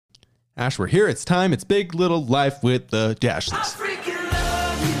Ash, we're here. It's time. It's Big Little Life with the Dashleys.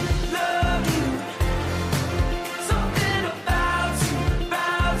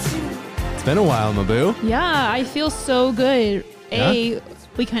 It's been a while, Mabu. Yeah, I feel so good.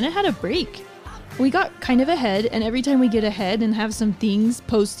 We kind of had a break. We got kind of ahead, and every time we get ahead and have some things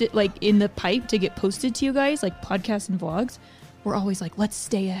posted, like in the pipe to get posted to you guys, like podcasts and vlogs, we're always like, let's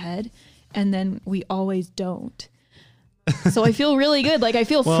stay ahead. And then we always don't. So I feel really good. Like I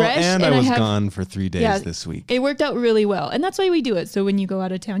feel fresh. And I was gone for 3 days this week. It worked out really well. And that's why we do it. So when you go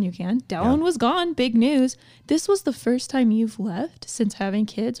out of town, you can. Dallin was gone. Big news. This was the first time you've left since having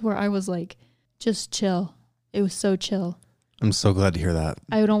kids where I was like, just chill. It was so chill. I'm so glad to hear that.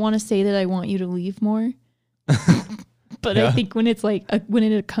 I don't want to say that I want you to leave more. But I think when it's like, when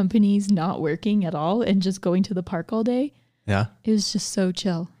it accompanies not working at all and just going to the park all day. Yeah. It was just so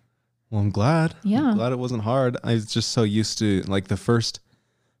chill. Well, I'm glad. Yeah. I'm glad it wasn't hard. I was just so used to like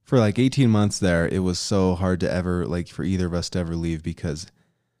for like 18 months there, it was so hard to ever, like for either of us to ever leave because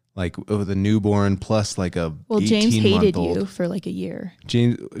like with a newborn plus like a James hated you for like a year.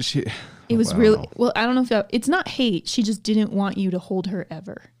 It was really, well, I don't know if it's not hate. She just didn't want you to hold her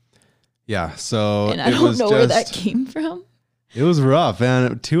ever. Yeah. So and I don't know where that came from. It was rough,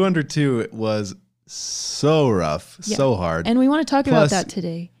 man. 2 under 2 was so rough, so hard. And we want to talk about that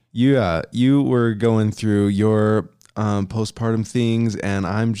today. You were going through your postpartum things, and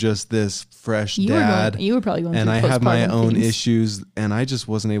I'm just this fresh dad. You were probably going through and I have my own things. issues, and I just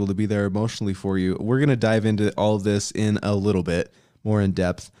wasn't able to be there emotionally for you. We're going to dive into all of this in a little bit more in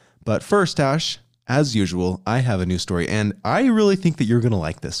depth. But first, Ash, as usual, I have a new story, and I really think that you're going to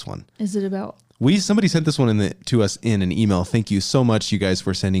like this one. Is it about? Somebody sent this one to us in an email. Thank you so much, you guys,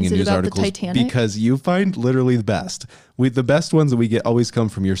 for sending in news articles because you find literally the best. The best ones that we get always come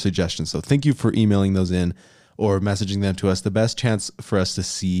from your suggestions. So thank you for emailing those in or messaging them to us. The best chance for us to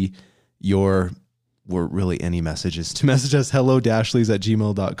see any messages to message us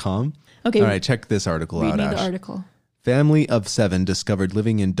hello-dashleys@gmail.com. Okay. All right, check this article out, Ash. Read me the article. Family of 7 discovered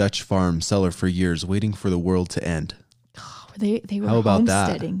living in Dutch farm cellar for years, waiting for the world to end. They were How about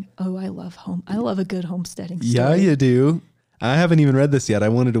homesteading. That? Oh, I love a good homesteading story. Yeah, you do. I haven't even read this yet. I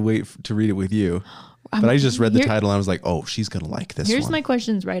wanted to wait to read it with you. But I just read the title and I was like, oh, she's going to like this Here's one. my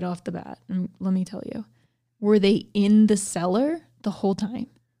questions right off the bat. Let me tell you. Were they in the cellar the whole time?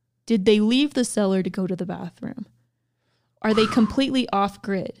 Did they leave the cellar to go to the bathroom? Are they completely off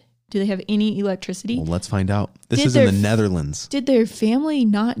grid? Do they have any electricity? Well, let's find out. This is in the Netherlands. Did their family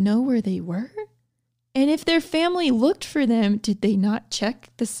not know where they were? And if their family looked for them, did they not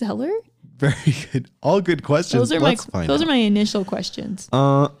check the cellar? Very good. All good questions. Those are my initial questions.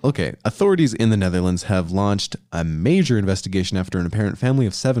 Okay. Authorities in the Netherlands have launched a major investigation after an apparent family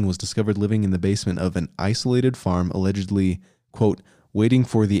of 7 was discovered living in the basement of an isolated farm, allegedly, quote, waiting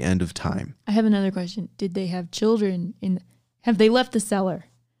for the end of time. I have another question. Did they have children have they left the cellar?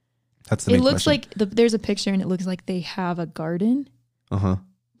 That's the main question. It looks like there's a picture and it looks like they have a garden. Uh-huh.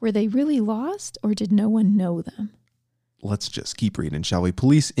 Were they really lost or did no one know them? Let's just keep reading, shall we?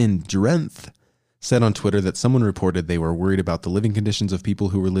 Police in Drenthe said on Twitter that someone reported they were worried about the living conditions of people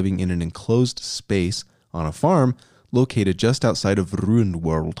who were living in an enclosed space on a farm located just outside of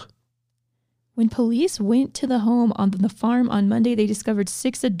Roenworld. When police went to the home on the farm on Monday, they discovered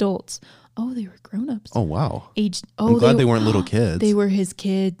 6 adults. Oh, they were grown-ups. Oh, wow. I'm glad they weren't little kids. They were his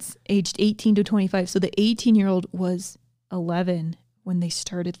kids, aged 18 to 25. So the 18-year-old was 11 when they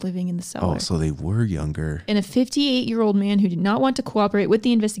started living in the cellar. Oh, so they were younger. And a 58-year-old man who did not want to cooperate with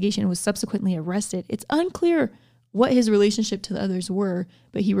the investigation was subsequently arrested. It's unclear what his relationship to the others were,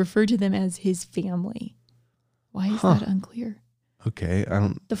 but he referred to them as his family. Why is that unclear? Okay,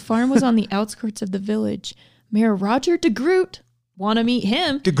 The farm was on the outskirts of the village. Mayor Roger de Groot, want to meet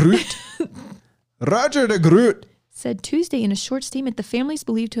him? De Groot. Roger de Groot. Said Tuesday in a short statement the family is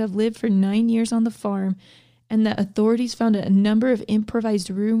believed to have lived for 9 years on the farm and that authorities found a number of improvised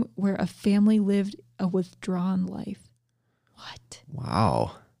rooms where a family lived a withdrawn life. What?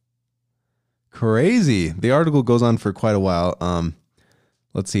 Wow. Crazy. The article goes on for quite a while.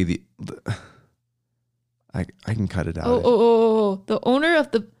 Let's see. I can cut it out. The owner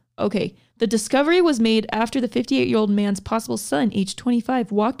of the discovery was made after the 58-year-old man's possible son, age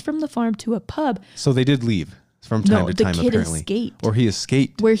 25, walked from the farm to a pub. So they did leave from time to time, apparently. The kid escaped. Or he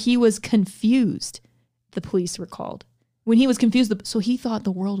escaped. Where he was confused. The police were called. When he was confused, so he thought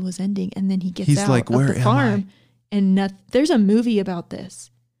the world was ending, and then he gets out of the farm, and there's a movie about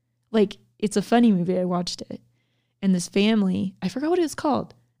this. Like, it's a funny movie. I watched it. And this family, I forgot what it was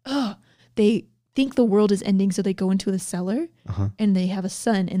called. They think the world is ending, so they go into the cellar, and they have a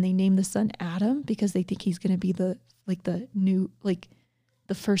son, and they name the son Adam because they think he's going to be the new,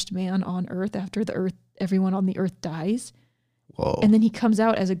 the first man on Earth after everyone on the Earth dies. Whoa. And then he comes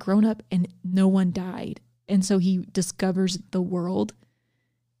out as a grown-up and no one died. And so he discovers the world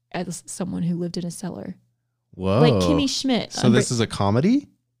as someone who lived in a cellar. Whoa. Like Kimmy Schmidt. So this is a comedy?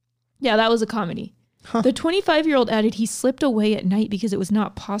 Yeah, that was a comedy. Huh. The 25-year-old added he slipped away at night because it was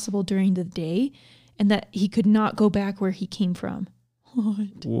not possible during the day and that he could not go back where he came from.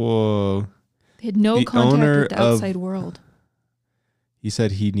 What? Whoa. They had no contact with the outside world. He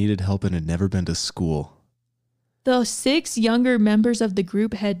said he needed help and had never been to school. The 6 younger members of the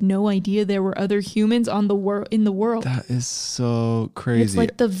group had no idea there were other humans in the world. That is so crazy. It's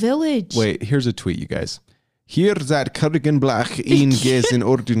like The Village. Wait, here's a tweet, you guys. Hier that Kurgen Blach in Gesen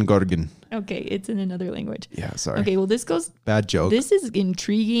Orden Gorgen. Okay, it's in another language. Yeah, sorry. Okay, well, this goes... Bad joke. This is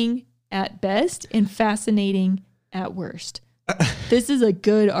intriguing at best and fascinating at worst. This is a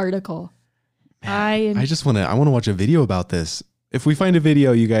good article. Man, I want to watch a video about this. If we find a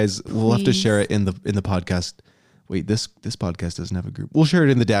video, you guys, we'll have to share it in the podcast. Wait, this podcast doesn't have a group. We'll share it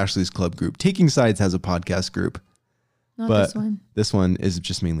in the Dashley's Club group. Taking Sides has a podcast group. Not this one. This one is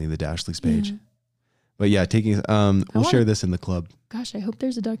just mainly the Dashley's page. Yeah. But yeah, we'll share this in the club. Gosh, I hope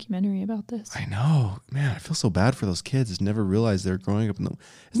there's a documentary about this. I know. Man, I feel so bad for those kids. Just never realized they're growing up isn't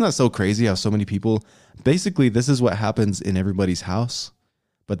that so crazy how so many people, basically this is what happens in everybody's house,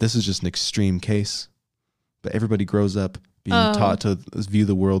 but this is just an extreme case. But everybody grows up being taught to view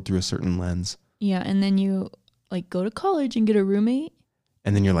the world through a certain lens. Yeah, and then you like go to college and get a roommate.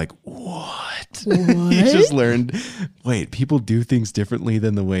 And then you're like, what? You just learned, wait, people do things differently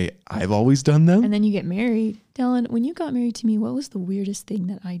than the way I've always done them? And then you get married. Dylan, when you got married to me, what was the weirdest thing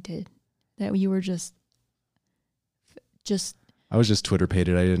that I did? That you were just... I was just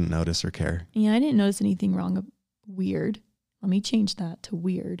Twitter-pated. I didn't notice or care. Yeah, I didn't notice anything wrong. Weird. Let me change that to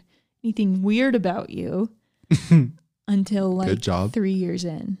weird. Anything weird about you until like 3 years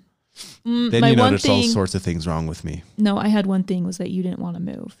in. Then you noticed all sorts of things wrong with me. No, I had one thing was that you didn't want to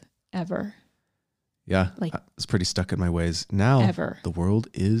move ever. Yeah, like I was pretty stuck in my ways. Now ever. The world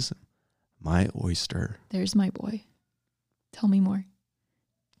is my oyster. There's my boy. Tell me more.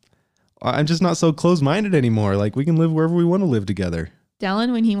 I'm just not so closed-minded anymore. Like we can live wherever we want to live together.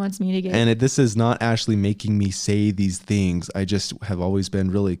 Dallin, when he wants me to get... And this is not actually making me say these things. I just have always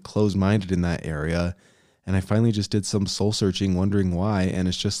been really closed-minded in that area. And I finally just did some soul searching, wondering why. And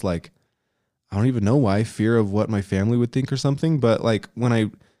it's just like, I don't even know why. Fear of what my family would think or something. But like when I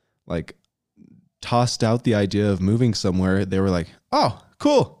like tossed out the idea of moving somewhere, they were like, oh,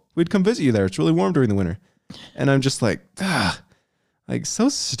 cool. We'd come visit you there. It's really warm during the winter. And I'm just like, like so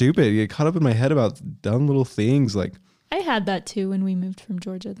stupid. I get caught up in my head about dumb little things. Like I had that too when we moved from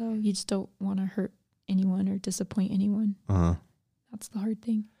Georgia, though. You just don't want to hurt anyone or disappoint anyone. Uh-huh. That's the hard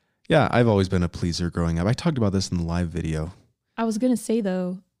thing. Yeah, I've always been a pleaser growing up. I talked about this in the live video. I was going to say,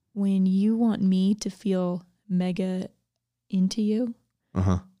 though, when you want me to feel mega into you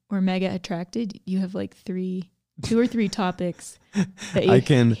or mega attracted, you have like 2 or 3 topics that you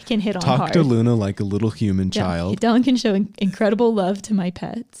can hit on talk hard. To Luna like a little human child. Dylan can show incredible love to my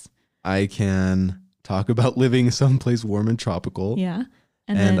pets. I can talk about living someplace warm and tropical. Yeah.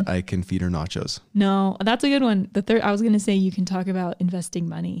 And then I can feed her nachos. No, that's a good one. The third, I was going to say you can talk about investing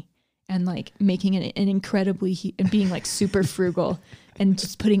money and like making an incredibly, and being like super frugal and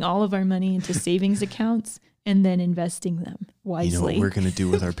just putting all of our money into savings accounts and then investing them wisely. You know what we're going to do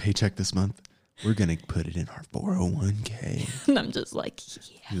with our paycheck this month? We're going to put it in our 401k. And I'm just like,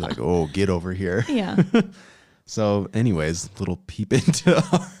 yeah. You're like, oh, get over here. Yeah. So anyways, little peep into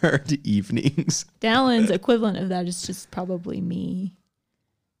our evenings. Dallin's equivalent of that is just probably me.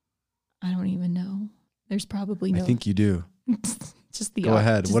 I don't even know. There's probably no. I think you do. Just the. Go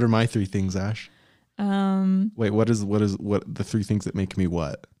ahead. What are my 3 things, Ash? Wait, what the 3 things that make me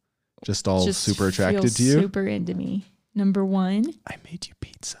what? Just super attracted to you? Super into me. Number 1. I made you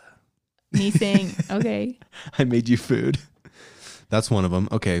pizza. Me saying, okay. I made you food. That's one of them.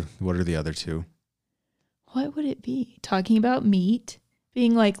 Okay. What are the other 2? What would it be? Talking about meat.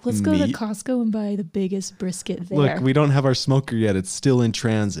 Being like, let's go to Costco and buy the biggest brisket there. Look, we don't have our smoker yet. It's still in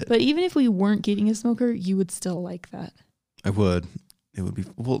transit. But even if we weren't getting a smoker, you would still like that. I would. It would be...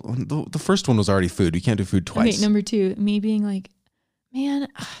 Well, the first one was already food. You can't do food twice. Okay, number 2, me being like, man,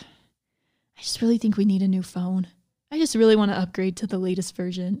 I just really think we need a new phone. I just really want to upgrade to the latest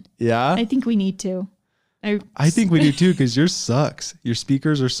version. Yeah? I think we need to. I think we do too, because yours sucks. Your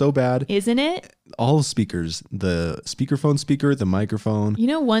speakers are so bad. Isn't it? All speakers, the speakerphone speaker, the microphone. You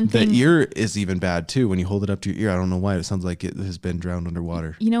know one thing. The ear is even bad too. When you hold it up to your ear, I don't know why. It sounds like it has been drowned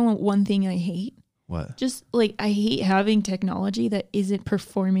underwater. You know one thing I hate? What? Just like I hate having technology that isn't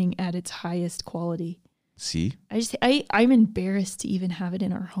performing at its highest quality. See? I'm embarrassed to even have it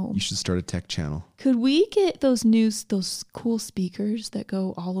in our home. You should start a tech channel. Could we get those cool speakers that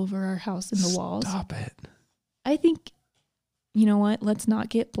go all over our house and the walls? Stop it. I think, you know what? Let's not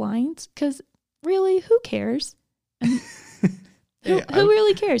get blinds, because really, who cares? Who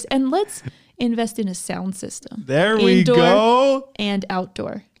really cares? And let's invest in a sound system. There we go. And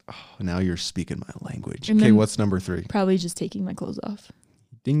outdoor. Oh, now you're speaking my language. Okay, what's number 3? Probably just taking my clothes off.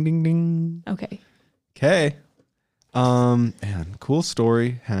 Ding, ding, ding. Okay. Man, cool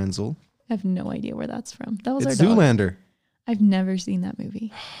story, Hansel. I have no idea where that's from. That was it's our dog. Zoolander. I've never seen that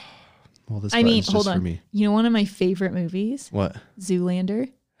movie. Well, hold on. For me. You know one of my favorite movies? What?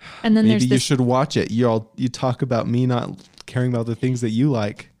 Zoolander. And then Maybe you should watch it. You talk about me not caring about the things that you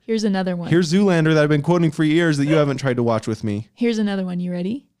like. Here's another one. Here's Zoolander that I've been quoting for years that you haven't tried to watch with me. Here's another one. You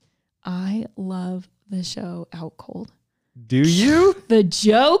ready? I love the show Out Cold. Do you? The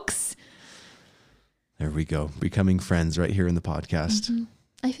jokes. There we go. Becoming friends right here in the podcast. Mm-hmm.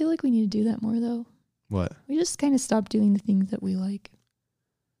 I feel like we need to do that more, though. What? We just kind of stop doing the things that we like.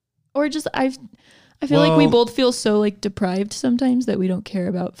 Or just, I feel like we both feel so like deprived sometimes that we don't care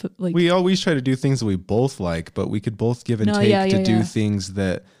about like. We always try to do things that we both like, but we could both give and take to do things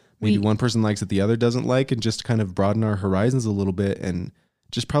that maybe one person likes that the other doesn't like, and just kind of broaden our horizons a little bit and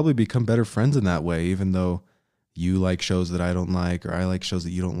just probably become better friends in that way, even though you like shows that I don't like, or I like shows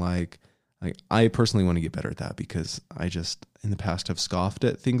that you don't like. Like, I personally want to get better at that, because I just in the past have scoffed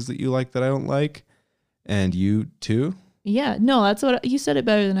at things that you like that I don't like, and you too. Yeah, no, that's what you said it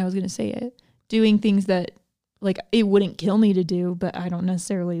better than I was going to say it. Doing things that like it wouldn't kill me to do, but I'm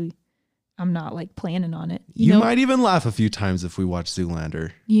not like planning on it. You might even laugh a few times if we watch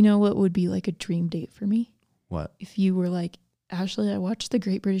Zoolander. You know what would be like a dream date for me? What? If you were like, Ashley, I watched the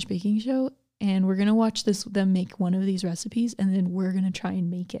Great British Baking Show, and we're going to watch them make one of these recipes, and then we're going to try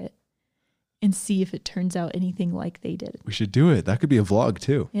and make it and see if it turns out anything like they did. We should do it. That could be a vlog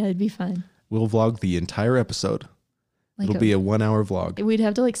too. Yeah, it'd be fun. We'll vlog the entire episode. It'll be a 1 hour vlog. We'd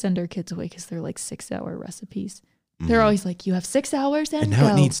have to like send our kids away because they're like 6 hour recipes. They're always like, you have 6 hours and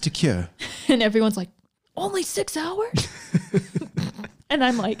now it needs to cure. And everyone's like, only 6 hours? And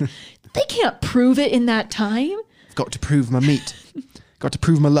I'm like, they can't prove it in that time. I've got to prove my meat. Got to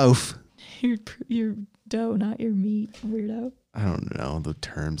prove my loaf. Your dough, not your meat, weirdo. I don't know the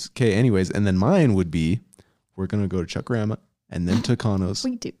terms. Okay, anyways, and then mine would be, we're going to go to Chuckarama and then to Kano's.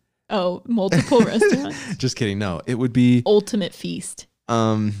 We do. Oh, multiple restaurants? Just kidding. No, it would be... Ultimate feast.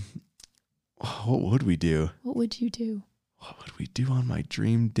 What would we do? What would you do? What would we do on my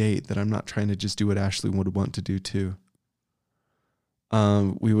dream date that I'm not trying to just do what Ashley would want to do too?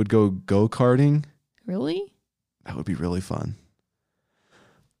 We would go go-karting. Really? That would be really fun.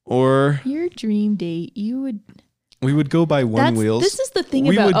 Or... Your dream date, you would... We would go by one wheels. This is the thing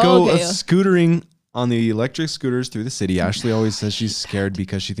we about... We would go scootering on the electric scooters through the city. Ashley always says she's scared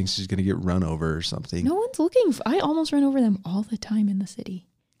because she thinks she's going to get run over or something. No one's looking. I almost run over them all the time in the city.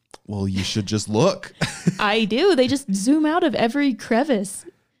 Well, you should just look. I do. They just zoom out of every crevice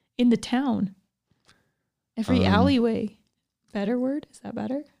in the town. Every alleyway. Better word? Is that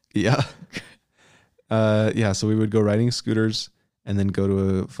better? Yeah. Yeah, so we would go riding scooters and then go to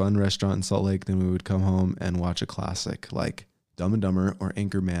a fun restaurant in Salt Lake. Then we would come home and watch a classic like Dumb and Dumber or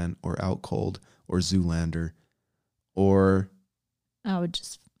Anchorman or Out Cold or Zoolander or...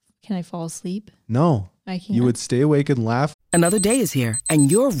 Can I fall asleep? No. I can't. You would stay awake and laugh. Another day is here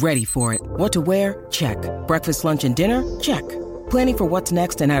and you're ready for it. What to wear? Check. Breakfast, lunch, and dinner? Check. Planning for what's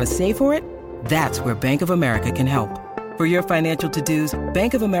next and how to save for it? That's where Bank of America can help. For your financial to-dos,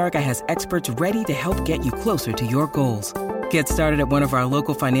 Bank of America has experts ready to help get you closer to your goals. Get started at one of our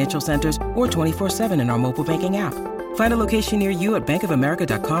local financial centers or 24/7 in our mobile banking app. Find a location near you at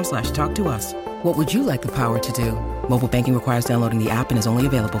bankofamerica.com/talktous. What would you like the power to do? Mobile banking requires downloading the app and is only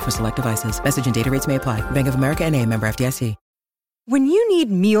available for select devices. Message and data rates may apply. Bank of America NA, member FDIC. When you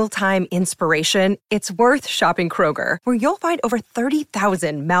need mealtime inspiration, it's worth shopping Kroger, where you'll find over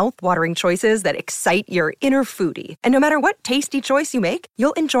 30,000 mouth-watering choices that excite your inner foodie. And no matter what tasty choice you make,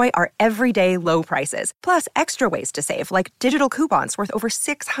 you'll enjoy our everyday low prices, plus extra ways to save, like digital coupons worth over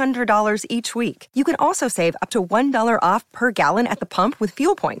 $600 each week. You can also save up to $1 off per gallon at the pump with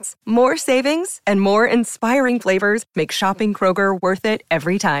fuel points. More savings and more inspiring flavors make shopping Kroger worth it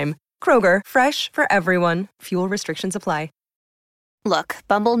every time. Kroger, fresh for everyone. Fuel restrictions apply. Look,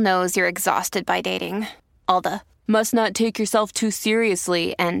 Bumble knows you're exhausted by dating. All the, must not take yourself too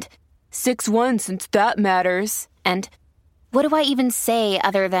seriously, and 6'1" since that matters, and what do I even say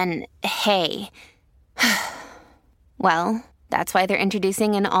other than, hey? Well, that's why they're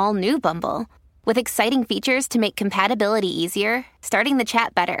introducing an all-new Bumble, with exciting features to make compatibility easier, starting the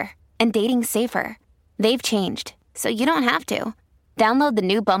chat better, and dating safer. They've changed, so you don't have to. Download the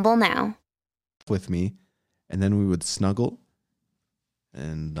new Bumble now. With me, and then we would snuggle,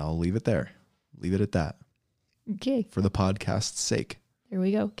 and I'll leave it there. Leave it at that. Okay. For the podcast's sake. There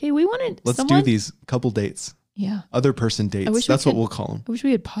we go. Okay, we wanted Let's do these couple dates. Yeah. Other person dates. That's what we'll call them. I wish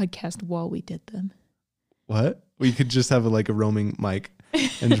we had podcast while we did them. What? We could just have a roaming mic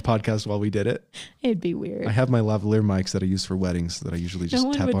and just podcast while we did it. It'd be weird. I have my lavalier mics that I use for weddings that I usually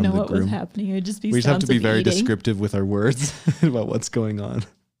just tap on the groom. No one would know what was happening. It would just be. We just have to be very descriptive with our words about what's going on.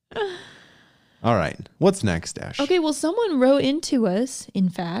 All right. What's next, Ash? Okay. Well, someone wrote into us, in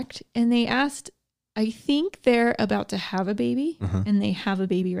fact, and they asked, I think they're about to have a baby, and they have a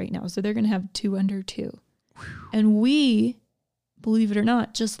baby right now. So they're going to have 2 under 2. Whew. And we, believe it or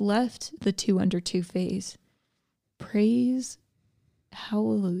not, just left the 2 under 2 phase. Praise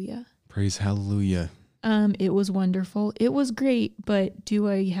hallelujah. Praise hallelujah. It was wonderful. It was great, but do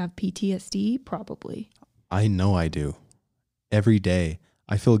I have PTSD? Probably. I know I do. Every day.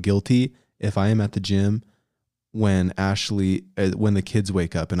 I feel guilty if I am at the gym when the kids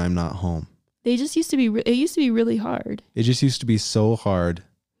wake up and I'm not home. It used to be really hard. It just used to be so hard.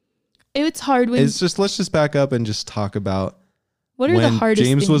 It's hard when let's just back up and just talk about what are the hardest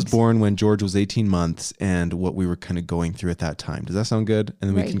James things? Was born when George was 18 months and what we were kind of going through at that time. Does that sound good? And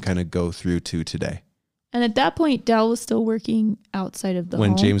then we can kind of go through to today. And at that point, Dal was still working outside of the home.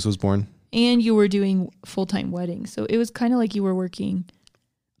 When James was born? And you were doing full-time weddings. So it was kind of like you were working,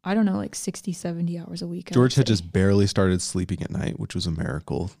 I don't know, like 60, 70 hours a week. George had just barely started sleeping at night, which was a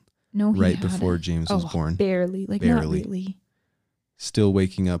miracle. No, right before James was born. Barely. Not really. Still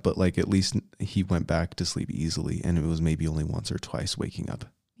waking up, but at least he went back to sleep easily, and it was maybe only once or twice waking up.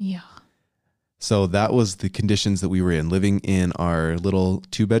 Yeah. So that was the conditions that we were in, living in our little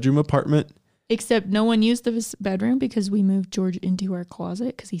 2-bedroom apartment. Except no one used this bedroom because we moved George into our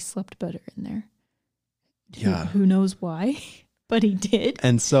closet because he slept better in there. Yeah. Who knows why, but he did.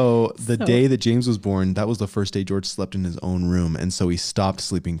 And so the day that James was born, that was the first day George slept in his own room. And so he stopped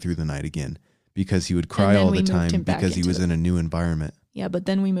sleeping through the night again because he would cry all the time because he was in a new environment. Yeah, but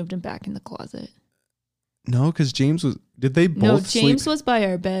then we moved him back in the closet. No, because James was... Did they both sleep? No, James was by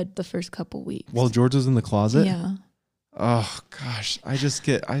our bed the first couple weeks. While George was in the closet? Yeah. Oh, gosh. I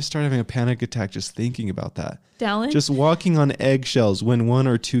start having a panic attack just thinking about that. Dallin? Just walking on eggshells when 1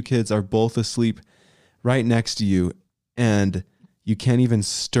 or 2 kids are both asleep right next to you and you can't even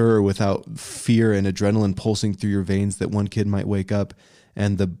stir without fear and adrenaline pulsing through your veins that one kid might wake up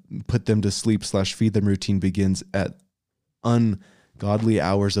and the put them to sleep / feed them routine begins at ungodly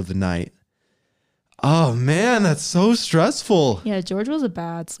hours of the night. Oh man, that's so stressful. Yeah, George was a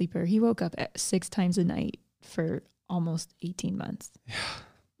bad sleeper. He woke up 6 times a night for almost 18 months. Yeah.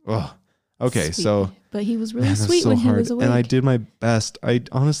 Oh, okay. Sweet. So, but he was really sweet when he was awake. And I did my best. I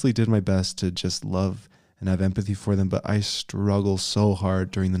honestly did my best to just love and have empathy for them, but I struggle so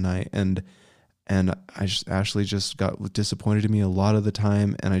hard during the night. And Ashley just got disappointed in me a lot of the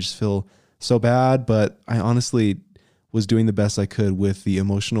time. And I just feel so bad, but I honestly was doing the best I could with the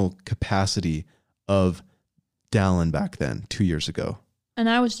emotional capacity of Dallin back then, 2 years ago. And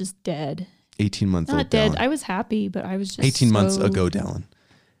I was just dead. 18 months old. Not dead. Dallin. I was happy, but I was just 18 months ago, Dallin.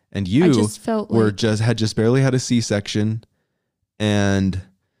 And you had just barely had a C-section. And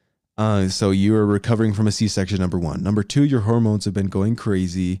so you were recovering from a C-section, number 1. Number 2, your hormones have been going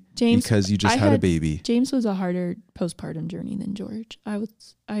crazy because you just had a baby. James was a harder postpartum journey than George. I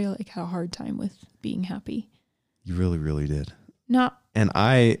had a hard time with being happy. You really, really did. And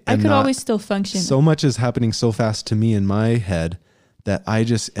I could always still function. So much is happening so fast to me in my head that I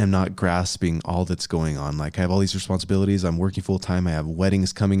just am not grasping all that's going on. Like I have all these responsibilities. I'm working full time. I have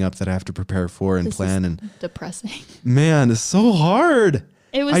weddings coming up that I have to prepare for and plan. And depressing. Man, it's so hard.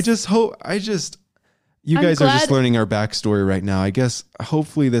 You guys are just learning our backstory right now. I guess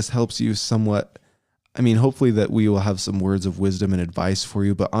hopefully this helps you somewhat. I mean, hopefully that we will have some words of wisdom and advice for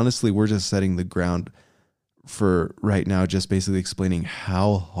you, but honestly, we're just setting the ground for right now, just basically explaining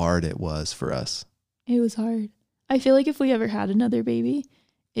how hard it was for us. It was hard. I feel like if we ever had another baby,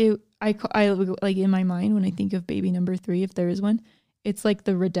 I like in my mind, when I think of baby number 3, if there is one, it's like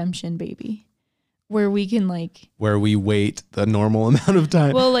the redemption baby where we can where we wait the normal amount of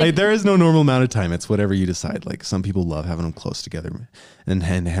time. Well, like there is no normal amount of time. It's whatever you decide. Like some people love having them close together and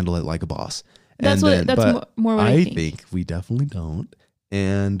handle it like a boss. That's more what I think. We definitely don't.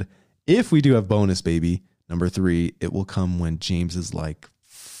 And if we do have bonus baby number 3, it will come when James is like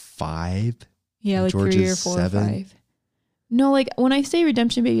 5. Yeah, like George 3 or 4 or 5. No, like when I say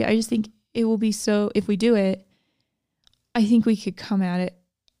redemption baby, I just think it will be so, if we do it, I think we could come at it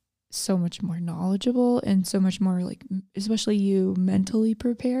so much more knowledgeable and so much more like, especially you, mentally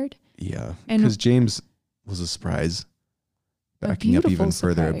prepared. Yeah. Because James was a surprise. Backing up even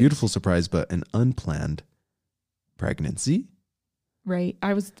further, a beautiful surprise, but an unplanned pregnancy. Right.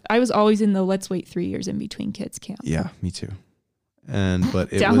 I was always in the let's wait 3 years in between kids camp. Yeah, me too. But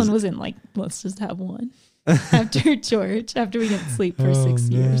Dallin wasn't like, let's just have one after George, after we didn't sleep for 6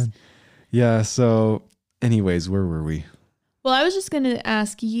 years. Yeah. So anyways, where were we? Well, I was just going to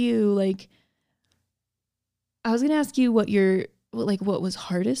ask you, like, what was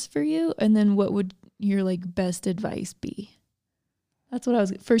hardest for you? And then what would your like best advice be? That's what I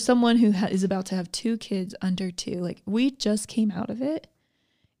was, for someone who is about to have 2 kids under 2, like we just came out of it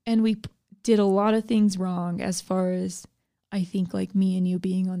and we did a lot of things wrong as far as I think like me and you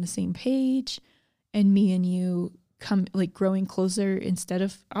being on the same page and me and you growing closer instead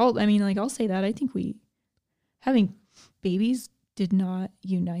of, I'll say that. I think having babies did not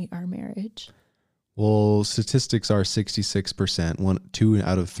unite our marriage. Well, statistics are 66%, 2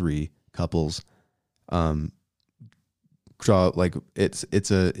 out of 3 couples, draw like it's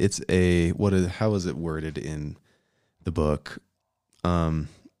a how is it worded in the book?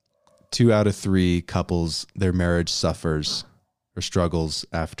 2 out of 3 couples, their marriage suffers or struggles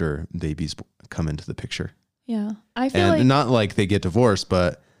after babies come into the picture. Yeah, I feel like not like they get divorced,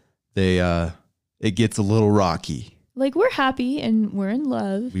 but it gets a little rocky. Like we're happy and we're in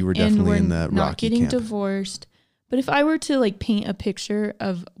love. We were definitely in that rocky camp. Not getting divorced. But if I were to like paint a picture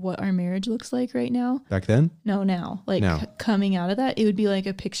of what our marriage looks like right now. Back then? No, now. Like coming out of that, it would be like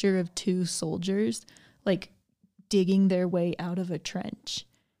a picture of 2 soldiers like digging their way out of a trench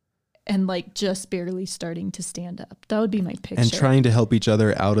and like just barely starting to stand up. That would be my picture. And trying to help each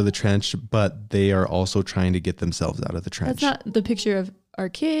other out of the trench, but they are also trying to get themselves out of the trench. That's not the picture of our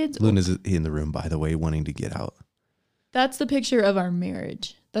kids. Luna's in the room, by the way, wanting to get out. That's the picture of our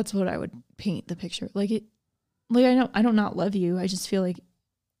marriage. That's what I would paint the picture. I don't not love you. I just feel like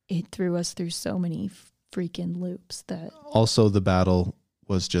it threw us through so many freaking loops that. Also, the battle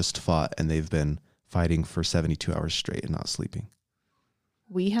was just fought and they've been fighting for 72 hours straight and not sleeping.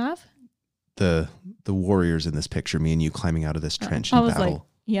 We have? The warriors in this picture, me and you climbing out of this trench in battle. Like,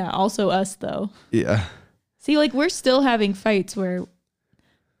 yeah, also us though. Yeah. See, like we're still having fights where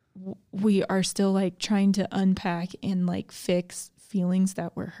we are still like trying to unpack and like fix feelings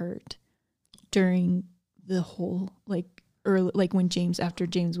that were hurt during the whole like early, like when after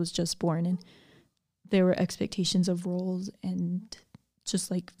James was just born and there were expectations of roles and just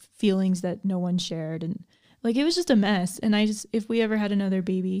like feelings that no one shared and like it was just a mess. And if we ever had another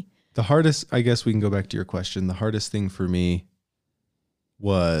baby, the hardest, I guess we can go back to your question. The hardest thing for me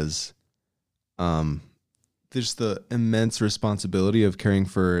was there's the immense responsibility of caring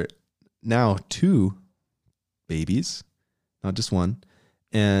for now 2 babies, not just 1,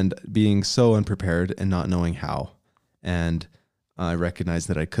 and being so unprepared and not knowing how. And I recognized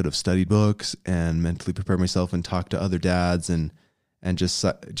that I could have studied books and mentally prepared myself and talked to other dads and just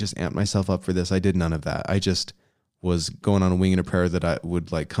amped myself up for this. I did none of that. I just was going on a wing and a prayer that I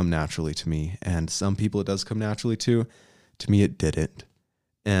would like come naturally to me. And some people it does come naturally to. To me, it didn't.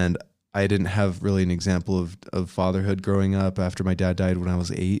 And I didn't have really an example of fatherhood growing up after my dad died when I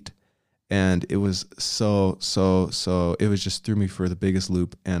was 8. And it was so, it was just threw me for the biggest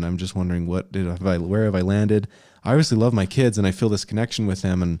loop. And I'm just wondering where have I landed? I obviously love my kids and I feel this connection with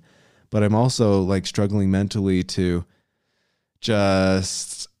them. But I'm also like struggling mentally to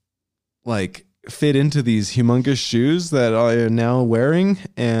just like fit into these humongous shoes that I am now wearing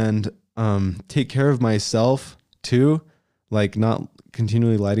and take care of myself too. Like not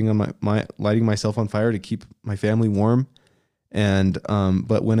continually lighting myself on fire to keep my family warm. And,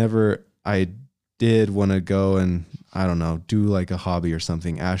 but whenever I did want to go and I don't know, do like a hobby or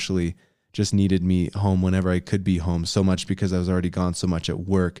something, Ashley just needed me home whenever I could be home so much because I was already gone so much at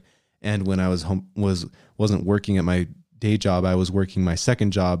work. And when I was home, wasn't working at my day job, I was working my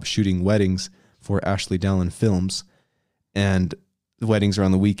second job shooting weddings for Ashley Dallin Films. And the weddings are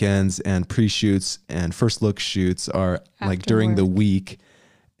on the weekends and pre-shoots and first look shoots are after like during the week.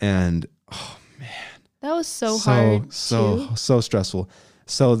 And oh man, that was so hard. So stressful.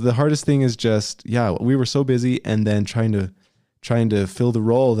 So the hardest thing is just, we were so busy and then trying to fill the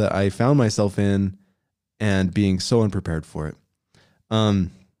role that I found myself in and being so unprepared for it. And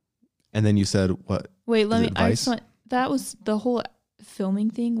then you said what? Wait, that was the whole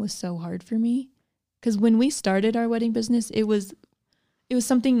filming thing was so hard for me. Cause when we started our wedding business, it was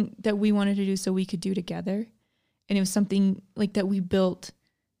something that we wanted to do so we could do together. And it was something like that we built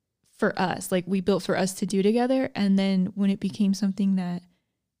for us, like we built for us to do together. And then when it became something that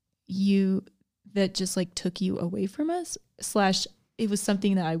just like took you away from us, / it was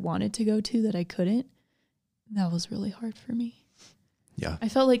something that I wanted to go to that I couldn't, that was really hard for me. Yeah. I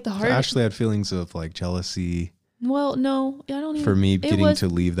felt like the hardest. Ashley had feelings of like jealousy. Well, no, I don't even. For me getting to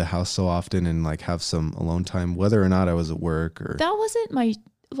leave the house so often and like have some alone time, whether or not I was at work or. That wasn't my,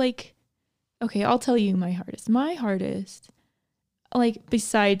 like, okay, I'll tell you my hardest. My hardest, like,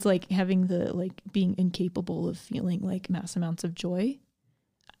 besides like having the, like, being incapable of feeling like mass amounts of joy.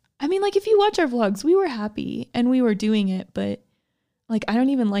 I mean, like, if you watch our vlogs, we were happy and we were doing it, but like, I don't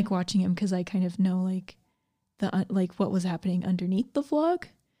even like watching them because I kind of know like like what was happening underneath the vlog.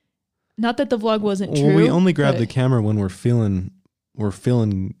 Not that the vlog wasn't true. Well, we only grab the camera when we're feeling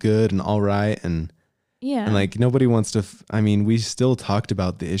good and all right. And yeah. And like nobody wants to, I mean, we still talked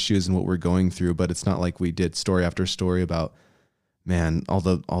about the issues and what we're going through, but it's not like we did story after story about, man, all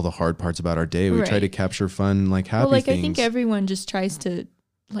the hard parts about our day. We try to capture fun, like happy things. I think everyone just tries to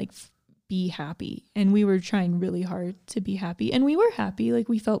like be happy. And we were trying really hard to be happy. And we were happy. Like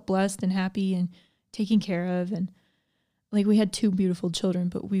we felt blessed and happy and taken care of. And like we had 2 beautiful children,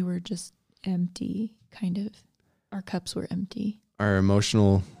 but we were just empty, kind of. Our cups were empty. Our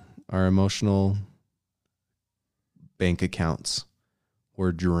emotional bank accounts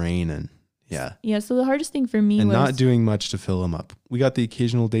were draining. Yeah. Yeah. So the hardest thing for me was not doing much to fill them up. We got the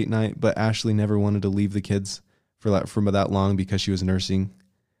occasional date night, but Ashley never wanted to leave the kids for that long because she was nursing.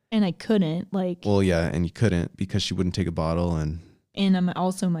 And I couldn't, like. Well, yeah, and you couldn't because she wouldn't take a bottle, and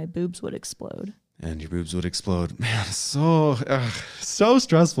also my boobs would explode. And your boobs would explode. Man, so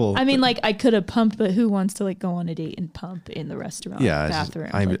stressful. I mean, like, I could have pumped, but who wants to, like, go on a date and pump in the restaurant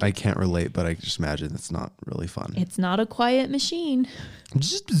bathroom? I can't relate, but I just imagine it's not really fun. It's not a quiet machine.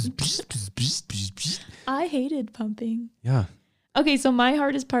 I hated pumping. Yeah. Okay, so my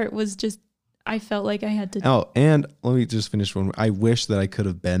hardest part was just, I felt like I had to... Oh, and let me just finish one. I wish that I could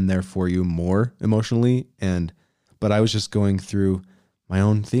have been there for you more emotionally, but I was just going through my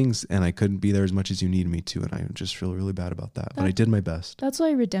own things and I couldn't be there as much as you needed me to, and I just feel really bad about that. But I did my best. That's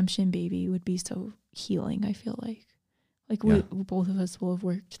why Redemption Baby would be so healing, I feel like. Like both of us will have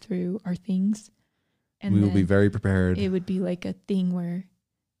worked through our things. And we will be very prepared. It would be like a thing where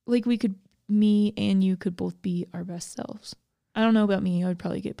like me and you could both be our best selves. I don't know about me. I would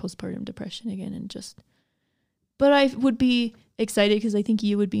probably get postpartum depression again but I would be excited because I think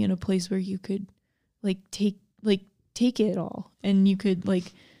you would be in a place where you could take it all, and you could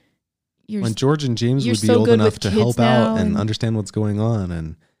when George and James would be old enough to help out and understand what's going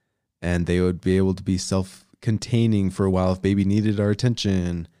on, and they would be able to be self-containing for a while if baby needed our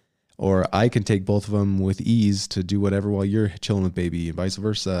attention, or I can take both of them with ease to do whatever while you're chilling with baby and vice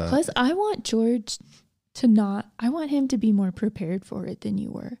versa. Plus, I want George I want him to be more prepared for it than you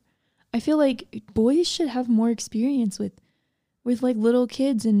were. I feel like boys should have more experience with like little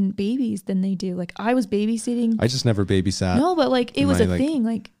kids and babies than they do. Like I was babysitting. I just never babysat. No, but like it was a thing.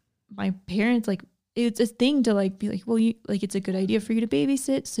 Like my parents, like it's a thing to like be like, well, you like it's a good idea for you to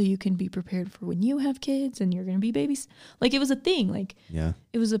babysit so you can be prepared for when you have kids and you're gonna be babies. Like it was a thing. Like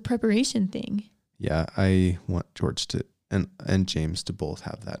it was a preparation thing. Yeah, I want George to and James to both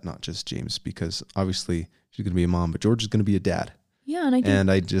have that, not just James, because obviously she's gonna be a mom, but George is gonna be a dad. Yeah,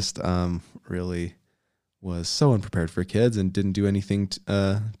 and I just really was so unprepared for kids and didn't do anything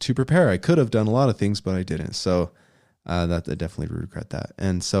to prepare. I could have done a lot of things, but I didn't. So that I definitely regret that.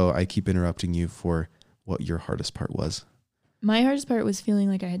 And so I keep interrupting you for what your hardest part was. My hardest part was feeling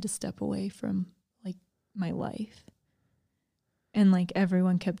like I had to step away from like my life. And like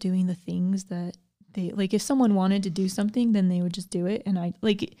everyone kept doing the things that they like, if someone wanted to do something, then they would just do it. And I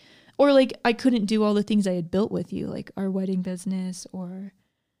like, or like I couldn't do all the things I had built with you, like our wedding business, or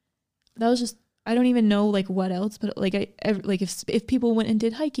that was just, I don't even know like what else, but like if people went and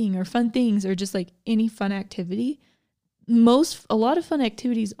did hiking or fun things or just like any fun activity, a lot of fun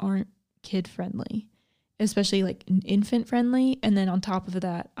activities aren't kid friendly, especially like infant friendly. And then on top of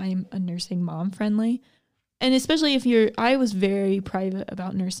that, I'm a nursing mom friendly. And especially I was very private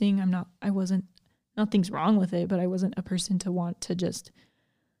about nursing. Nothing's wrong with it, but I wasn't a person to want to just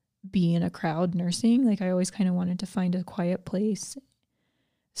be in a crowd nursing. Like I always kind of wanted to find a quiet place.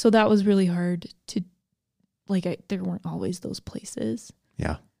 So that was really hard to, there weren't always those places.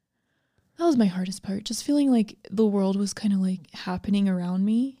 Yeah. That was my hardest part. Just feeling like the world was kind of like happening around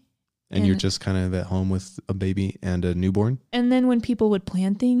me. And you're just kind of at home with a baby and a newborn. And then when people would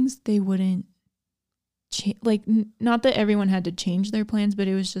plan things, they wouldn't not that everyone had to change their plans, but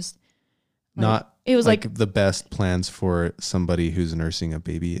it was just it was like the best plans for somebody who's nursing a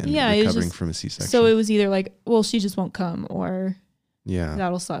baby and recovering from a C-section. So it was either like, well, she just won't come, or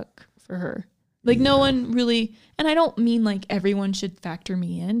that'll suck for her. Like no one really, and I don't mean like everyone should factor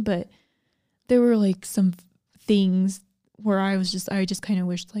me in, but there were like some things where I just kind of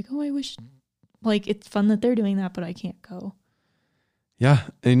wished like, oh, I wish like it's fun that they're doing that, but I can't go. Yeah,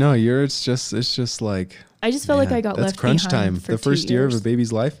 I know it's just like, I just felt like I got left behind. That's crunch time. The first year of a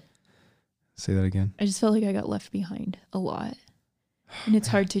baby's life. Say that again. I just felt like I got left behind a lot. And it's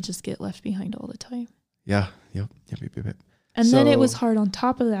hard to just get left behind all the time. Yeah. Yep. And then it was hard on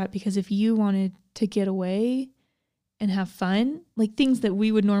top of that, because if you wanted to get away and have fun, like things that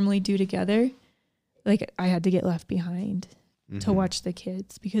we would normally do together, like I had to get left behind to watch the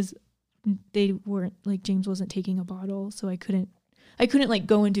kids, because they weren't, like, James wasn't taking a bottle, so I couldn't like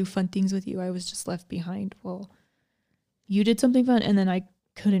go and do fun things with you. I was just left behind. Well, you did something fun, and then I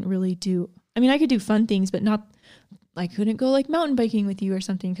couldn't really do, I mean, I could do fun things, but not, I couldn't go like mountain biking with you or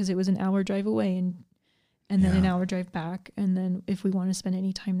something, because it was an hour drive away and then an hour drive back. And then if we want to spend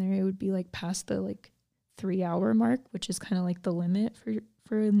any time there, it would be like past the like 3-hour mark, which is kind of like the limit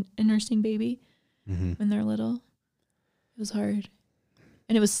for a nursing baby when they're little. It was hard.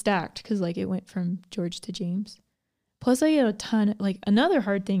 And it was stacked, because like it went from George to James. Plus I get a ton, like another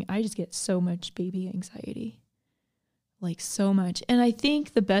hard thing, I just get so much baby anxiety. Like so much. And I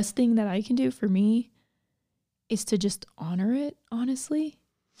think the best thing that I can do for me is to just honor it, honestly.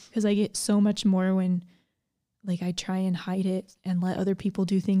 Because I get so much more when like I try and hide it and let other people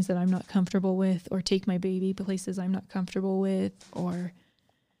do things that I'm not comfortable with, or take my baby places I'm not comfortable with, or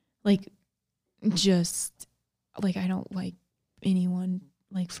like just like I don't like anyone,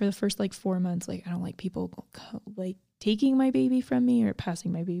 like for the first like 4 months, like I don't like people like taking my baby from me or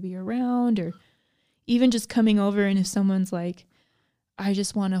passing my baby around, or even just coming over. And if someone's like, I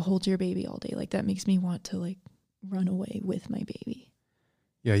just want to hold your baby all day, like that makes me want to like run away with my baby.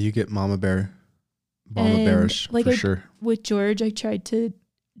 Yeah, you get mama bearish like for sure. With George, I tried to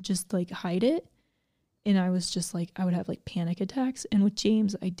just like hide it, and I was just like, I would have like panic attacks. And with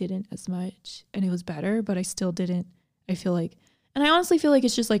James, I didn't as much, and it was better, but I still didn't. I feel like, and I honestly feel like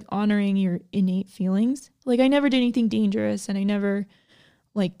it's just like honoring your innate feelings. Like I never did anything dangerous, and I never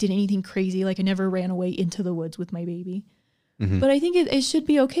like did anything crazy. Like I never ran away into the woods with my baby. But I think it should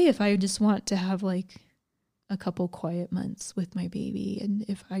be okay if I just want to have like a couple quiet months with my baby, and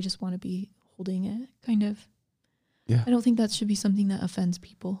if I just want to be holding it, kind of. Yeah. I don't think that should be something that offends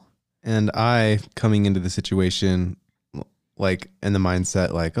people. And I, coming into the situation, like in the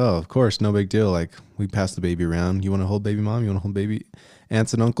mindset, like, oh, of course, no big deal. Like we pass the baby around. You want to hold baby mom? You want to hold baby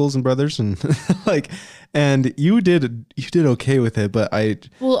aunts and uncles and brothers? And like, and you did okay with it, but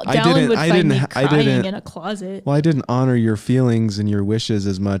Dallin would find me crying in a closet. Well, I didn't honor your feelings and your wishes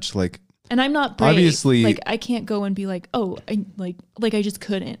as much. Like, and I'm not brave. Obviously, like I can't go and be like, oh, I just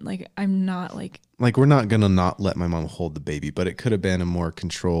couldn't. Like I'm not like we're not gonna not let my mom hold the baby, but it could have been a more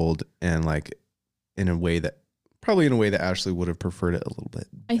controlled and like in a way that Ashley would have preferred it a little bit.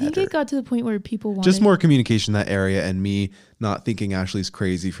 I think it got to the point where people wanted just more communication in that area, and me not thinking Ashley's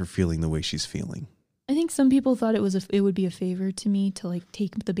crazy for feeling the way she's feeling. I think some people thought it would be a favor to me to like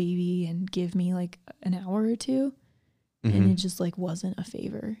take the baby and give me like an hour or two. And it just like wasn't a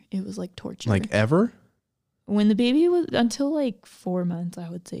favor. It was like torture. Like ever? When the baby was until like 4 months, I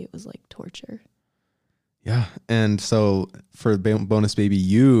would say it was like torture. Yeah. And so for bonus baby,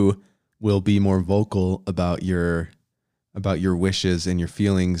 you will be more vocal about your wishes and your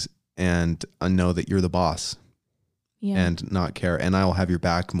feelings, and know that you're the boss. Yeah. And not care. And I will have your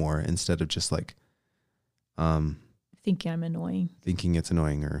back more, instead of just like thinking I'm annoying. Thinking it's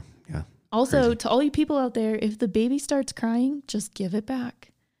annoying, or yeah. Also, crazy. To all you people out there, if the baby starts crying, just give it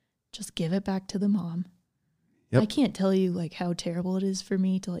back. Just give it back to the mom. Yep. I can't tell you like how terrible it is for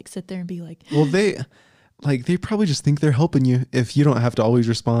me to like sit there and be like, well, they probably just think they're helping you if you don't have to always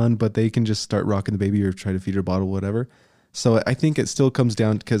respond, but they can just start rocking the baby or try to feed her bottle, whatever. So I think it still comes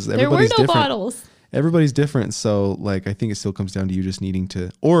down, because everybody's different. There were no bottles. Everybody's different. So like, I think it still comes down to you just needing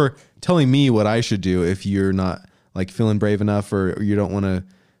to, or telling me what I should do if you're not like feeling brave enough, or you don't want to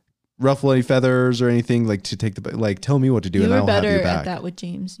ruffle any feathers or anything, like to take like, tell me what to do, and I'll have your back. You were better at that with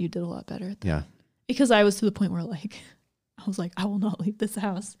James. You did a lot better at that. Yeah. Because I was to the point where like, I was like, I will not leave this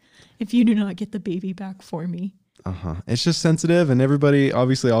house if you do not get the baby back for me. It's just sensitive, and everybody,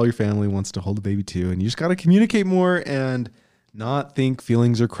 obviously all your family wants to hold the baby too. And you just got to communicate more and not think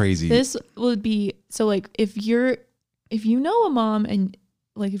feelings are crazy. This would be, so like, if you know a mom, and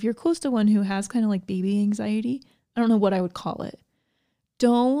like, if you're close to one who has kind of like baby anxiety, I don't know what I would call it.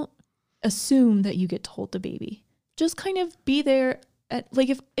 Don't assume that you get to hold the baby. Just kind of be there at, like,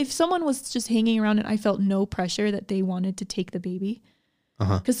 if someone was just hanging around and I felt no pressure that they wanted to take the baby.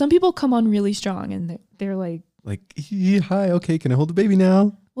 Because some people come on really strong and they're like, hi, okay, can I hold the baby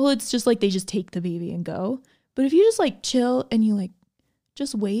now? Well, it's just like they just take the baby and go. But if you just like chill and you like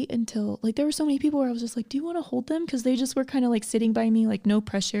just wait until, like, there were so many people where I was just like, do you want to hold them? Because they just were kind of like sitting by me, like no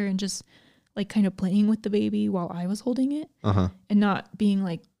pressure, and just like kind of playing with the baby while I was holding it, and not being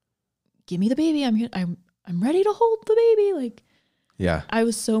like, "Give me the baby. I'm ready to hold the baby." Like, yeah, I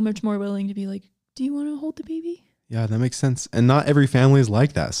was so much more willing to be like, "Do you want to hold the baby?" Yeah, that makes sense. And not every family is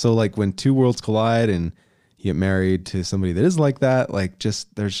like that. So like when two worlds collide and you get married to somebody that is like that, like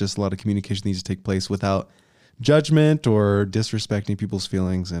there's just a lot of communication needs to take place without judgment or disrespecting people's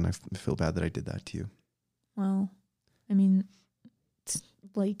feelings. And I feel bad that I did that to you. Well, I mean,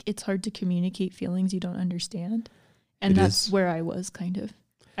 it's hard to communicate feelings you don't understand. And that's where I was kind of.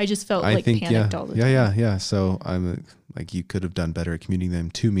 I just felt panicked all the time. Yeah. So I'm like, you could have done better at communicating them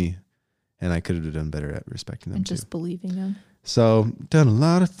to me, and I could have done better at respecting them and just believing them. So done a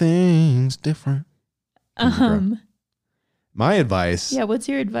lot of things different. My advice. Yeah, what's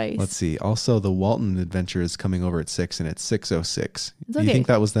your advice? Let's see. Also, the Walton Adventure is coming over at 6, and it's 6:06. Do you think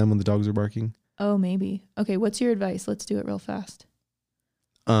that was them when the dogs were barking? Oh, maybe. Okay, what's your advice? Let's do it real fast.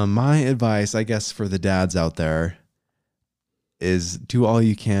 My advice, I guess, for the dads out there is do all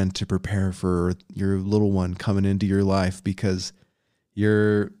you can to prepare for your little one coming into your life, because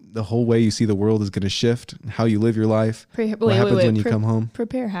the whole way you see the world is going to shift. How you live your life. What happens when you come home?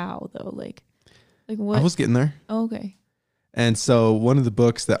 Prepare how though? Like what? I was getting there. Oh, okay. And so one of the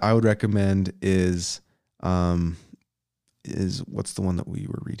books that I would recommend is what's the one that we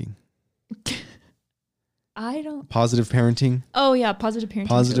were reading? Positive Parenting. Oh yeah, Positive Parenting.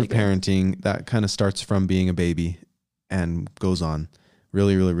 Positive Parenting. That kind of starts from being a baby and goes on.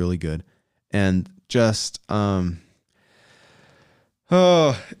 Really, really, really good. And just there's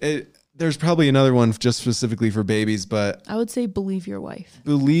probably another one just specifically for babies, but I would say believe your wife.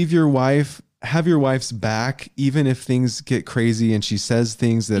 Believe your wife. Have your wife's back, even if things get crazy and she says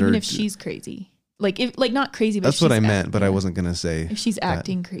things that even if she's crazy. Not crazy, but that's what I meant, but I wasn't going to say. If she's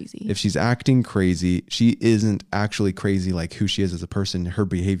acting crazy. If she's acting crazy, she isn't actually crazy like who she is as a person. Her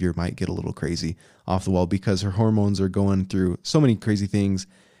behavior might get a little crazy off the wall because her hormones are going through so many crazy things.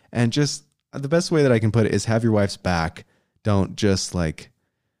 And just the best way that I can put it is have your wife's back. Don't just like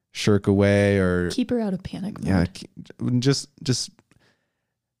shirk away or keep her out of panic mode. Yeah, just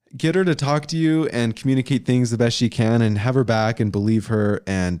get her to talk to you and communicate things the best she can, and have her back and believe her,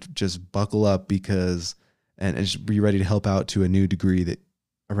 and just buckle up and just be ready to help out to a new degree that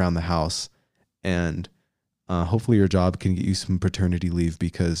around the house. And hopefully your job can get you some paternity leave,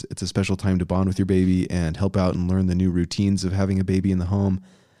 because it's a special time to bond with your baby and help out and learn the new routines of having a baby in the home.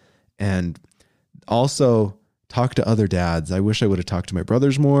 And also talk to other dads. I wish I would have talked to my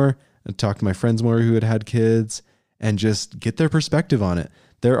brothers more and talked to my friends more who had kids, and just get their perspective on it.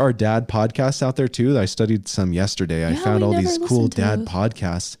 There are dad podcasts out there too. I studied some yesterday. I found all these cool dad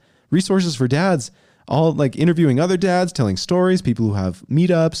podcasts, resources for dads, all like interviewing other dads, telling stories, people who have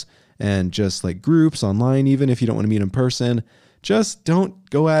meetups and just like groups online, even if you don't want to meet in person. Just don't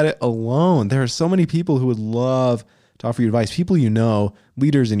go at it alone. There are so many people who would love to offer you advice. People you know,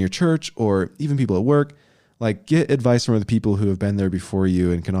 leaders in your church, or even people at work. Like, get advice from other people who have been there before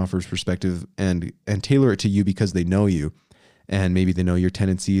you and can offer perspective and tailor it to you because they know you. And maybe they know your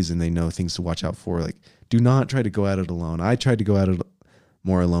tendencies and they know things to watch out for. Like, do not try to go at it alone. I tried to go at it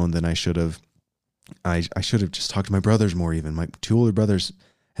more alone than I should have. I should have just talked to my brothers more even. My 2 older brothers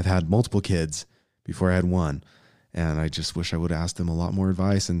have had multiple kids before I had one. And I just wish I would have asked them a lot more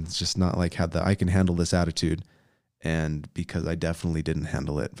advice and just not like had the I can handle this attitude. And because I definitely didn't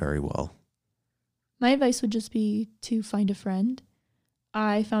handle it very well. My advice would just be to find a friend.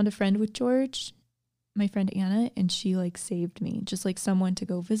 I found a friend with George, my friend Anna, and she like saved me. Just like someone to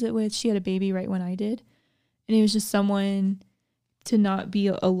go visit with. She had a baby right when I did. And it was just someone to not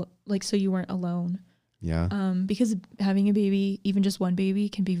be so you weren't alone. Yeah. Because having a baby, even just one baby,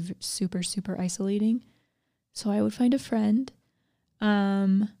 can be super, super isolating. So I would find a friend.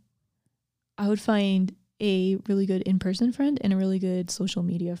 I would find a really good in-person friend and a really good social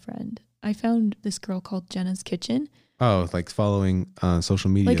media friend. I found this girl called Jenna's Kitchen. Oh, like following social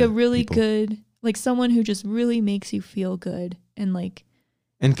media. Like a really good, like someone who just really makes you feel good and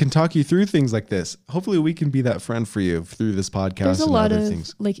can talk you through things like this. Hopefully we can be that friend for you through this podcast. There's a lot of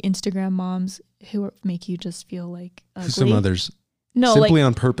things. Like Instagram moms who make you just feel like ugly. Some others. No, simply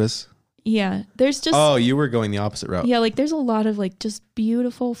on purpose. Yeah. There's just. Oh, you were going the opposite route. Yeah. Like there's a lot of like just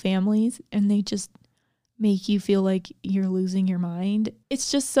beautiful families, and they just make you feel like you're losing your mind.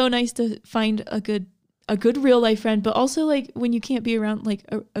 It's just so nice to find a good real life friend, but also like when you can't be around like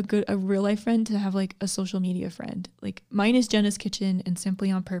a real life friend, to have like a social media friend. Like mine is Jenna's Kitchen and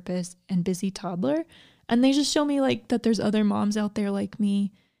Simply on Purpose and Busy Toddler. And they just show me like that there's other moms out there like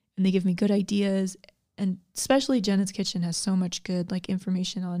me, and they give me good ideas. And especially Jenna's Kitchen has so much good like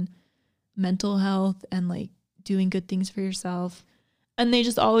information on mental health and like doing good things for yourself. And they're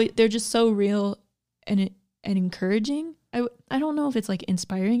just so real and encouraging. I don't know if it's like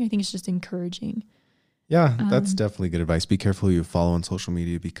inspiring. I think it's just encouraging. Yeah, that's definitely good advice. Be careful who you follow on social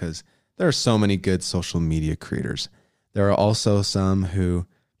media because there are so many good social media creators. There are also some who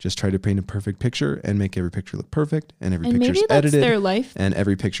just try to paint a perfect picture and make every picture look perfect, and every picture is edited, their life, and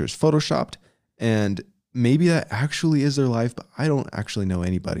every picture is photoshopped, and maybe that actually is their life, but I don't actually know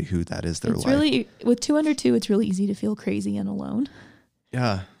anybody who that is their life. Really, with 202, it's really easy to feel crazy and alone.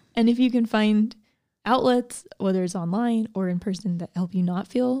 Yeah. And if you can find outlets, whether it's online or in person, that help you not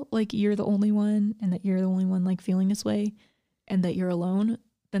feel like you're the only one and that you're the only one like feeling this way and that you're alone,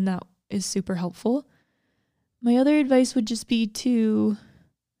 then that is super helpful. My other advice would just be to,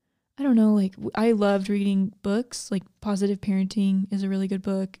 I don't know, like I loved reading books, like Positive Parenting is a really good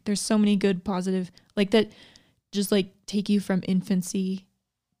book. There's so many good positive, like that just like take you from infancy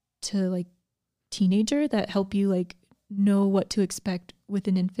to like teenager that help you like know what to expect with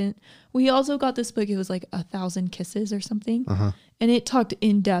an infant. We also got this book, it was like 1,000 Kisses or something. And it talked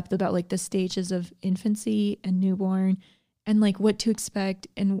in depth about like the stages of infancy and newborn and like what to expect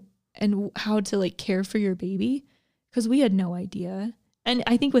and how to like care for your baby, because we had no idea. And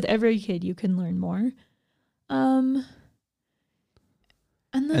I think with every kid you can learn more. And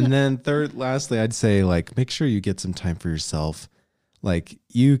then third, lastly, I'd say like make sure you get some time for yourself. Like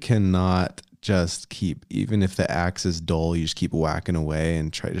you cannot just keep, even if the axe is dull, you just keep whacking away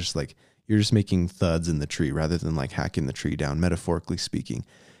and try to just like, you're just making thuds in the tree rather than like hacking the tree down, metaphorically speaking.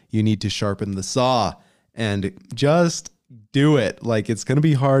 You need to sharpen the saw and just do it. Like it's going to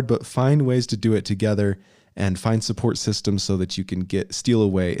be hard, but find ways to do it together and find support systems so that you can steal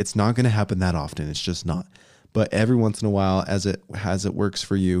away. It's not going to happen that often. It's just not. But every once in a while, as it works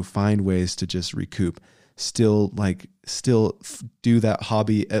for you, find ways to just recoup. Still do that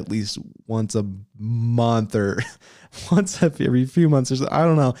hobby at least once a month or once every few months or so. I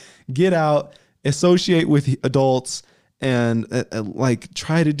don't know. Get out, associate with adults, and like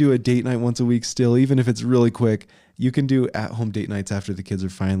try to do a date night once a week still, even if it's really quick. You can do at-home date nights after the kids are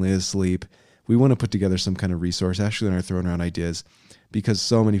finally asleep. We want to put together some kind of resource. Ashley and I are throwing around ideas because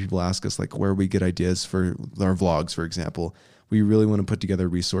so many people ask us like where we get ideas for our vlogs, for example. We really want to put together a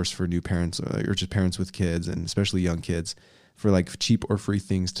resource for new parents or just parents with kids and especially young kids for like cheap or free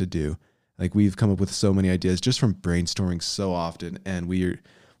things to do. Like we've come up with so many ideas just from brainstorming so often. And we're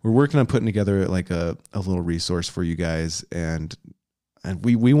working on putting together like a little resource for you guys. And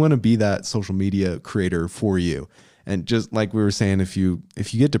we want to be that social media creator for you. And just like we were saying, if you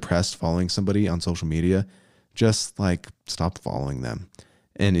get depressed following somebody on social media, just like stop following them.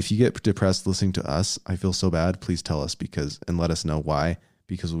 And if you get depressed listening to us, I feel so bad. Please tell us and let us know why,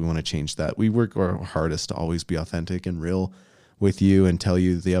 because we want to change that. We work our hardest to always be authentic and real with you and tell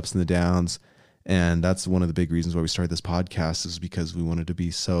you the ups and the downs. And that's one of the big reasons why we started this podcast, is because we wanted to be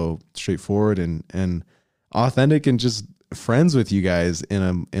so straightforward and authentic and just friends with you guys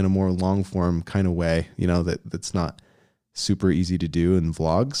in a more long form kind of way, that's not super easy to do in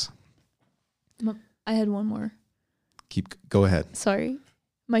vlogs. I had one more. Go ahead. Sorry.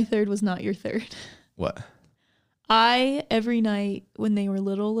 My third was not your third. What? I, every night when they were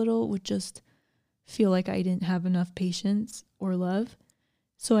little, would just feel like I didn't have enough patience or love.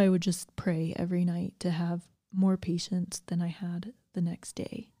 So I would just pray every night to have more patience than I had the next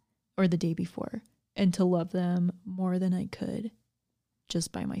day or the day before, and to love them more than I could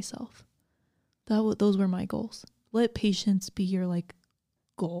just by myself. Those were my goals. Let patience be your like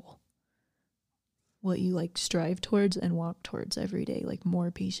goal. What you like strive towards and walk towards every day, like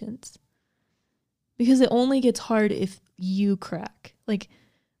more patience. Because it only gets hard if you crack. Like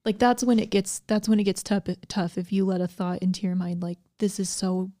that's when it gets tough if you let a thought into your mind like this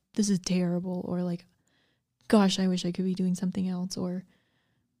is terrible, or like gosh, I wish I could be doing something else, or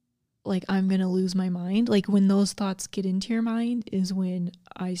like I'm going to lose my mind. Like when those thoughts get into your mind is when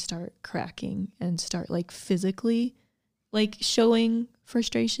I start cracking and start like physically like showing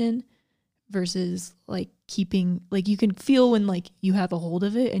frustration. Versus like keeping, like you can feel when like you have a hold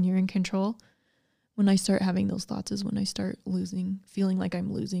of it and you're in control. When I start having those thoughts is when I start feeling like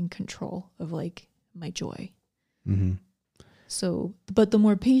I'm losing control of like my joy. Mm-hmm. So, but the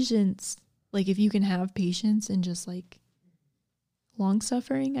more patience, like if you can have patience and just like long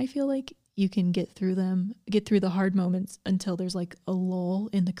suffering, I feel like you can get through the hard moments until there's like a lull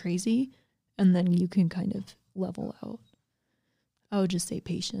in the crazy, and then you can kind of level out. I would just say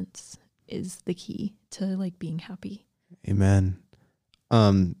patience is the key to like being happy. Amen.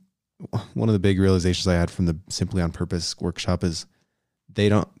 One of the big realizations I had from the Simply on Purpose workshop is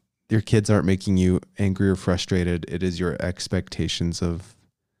your kids aren't making you angry or frustrated. It is your expectations of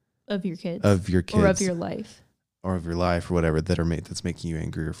your kids or of your life or of your life or whatever that's making you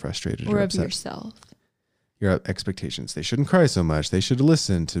angry or frustrated or upset. Of yourself. Your expectations. They shouldn't cry so much. They should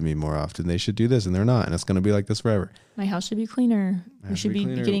listen to me more often. They should do this, and they're not. And it's going to be like this forever. My house should be cleaner. We should be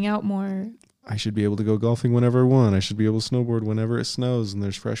getting out more. I should be able to go golfing whenever I want. I should be able to snowboard whenever it snows and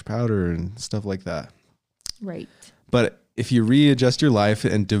there's fresh powder and stuff like that. Right. But if you readjust your life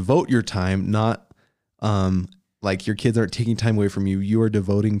and devote your time, not like your kids aren't taking time away from you, you are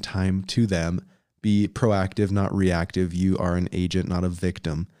devoting time to them. Be proactive, not reactive. You are an agent, not a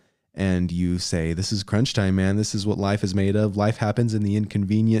victim. And you say, this is crunch time, man. This is what life is made of. Life happens in the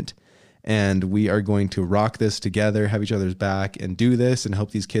inconvenient. And we are going to rock this together, have each other's back, and do this and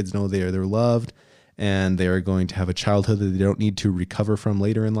help these kids know they're loved. And they are going to have a childhood that they don't need to recover from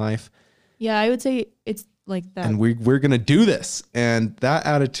later in life. Yeah, I would say it's like that. And we're going to do this. And that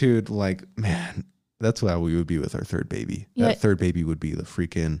attitude, like, man, that's how we would be with our third baby. Yeah. That third baby would be the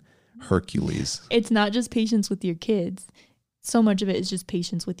freaking Hercules. It's not just patience with your kids. So much of it is just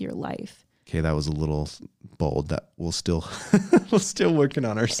patience with your life. Okay, that was a little bold. That we're still working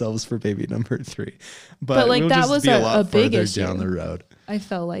on ourselves for baby number 3. But like, that was a big issue down the road. I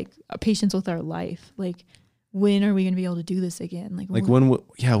felt like patience with our life. Like, when are we going to be able to do this again? Like when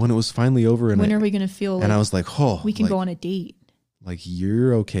it was finally over. And when are we going to feel like, and I was like, oh, we can go on a date. Like,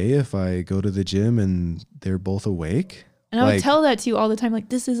 you're okay if I go to the gym and they're both awake? And I would tell that to you all the time. Like,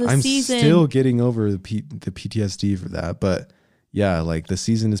 this is a season. I'm still getting over the PTSD for that. But yeah, like, the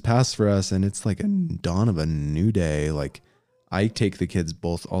season is past for us and it's like a dawn of a new day. Like, I take the kids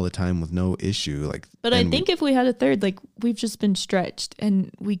both all the time with no issue. Like, but I think if we had a third, like, we've just been stretched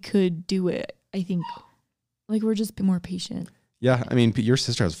and we could do it. I think, like, we're just more patient. Yeah, I mean, your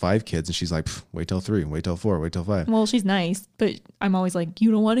sister has 5 kids and she's like, wait till 3, wait till 4, wait till 5. Well, she's nice, but I'm always like,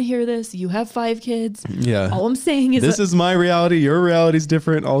 you don't want to hear this. You have 5 kids. Yeah. All I'm saying is this is my reality. Your reality is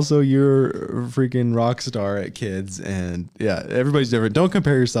different. Also, you're a freaking rock star at kids. And yeah, everybody's different. Don't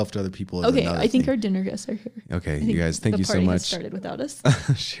compare yourself to other people. Okay, I think our dinner guests are here. Okay, you guys, thank you so much. Started without us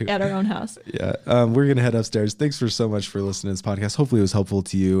at our own house. Yeah, we're going to head upstairs. Thanks for so much for listening to this podcast. Hopefully it was helpful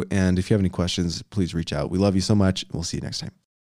to you. And if you have any questions, please reach out. We love you so much. We'll see you next time.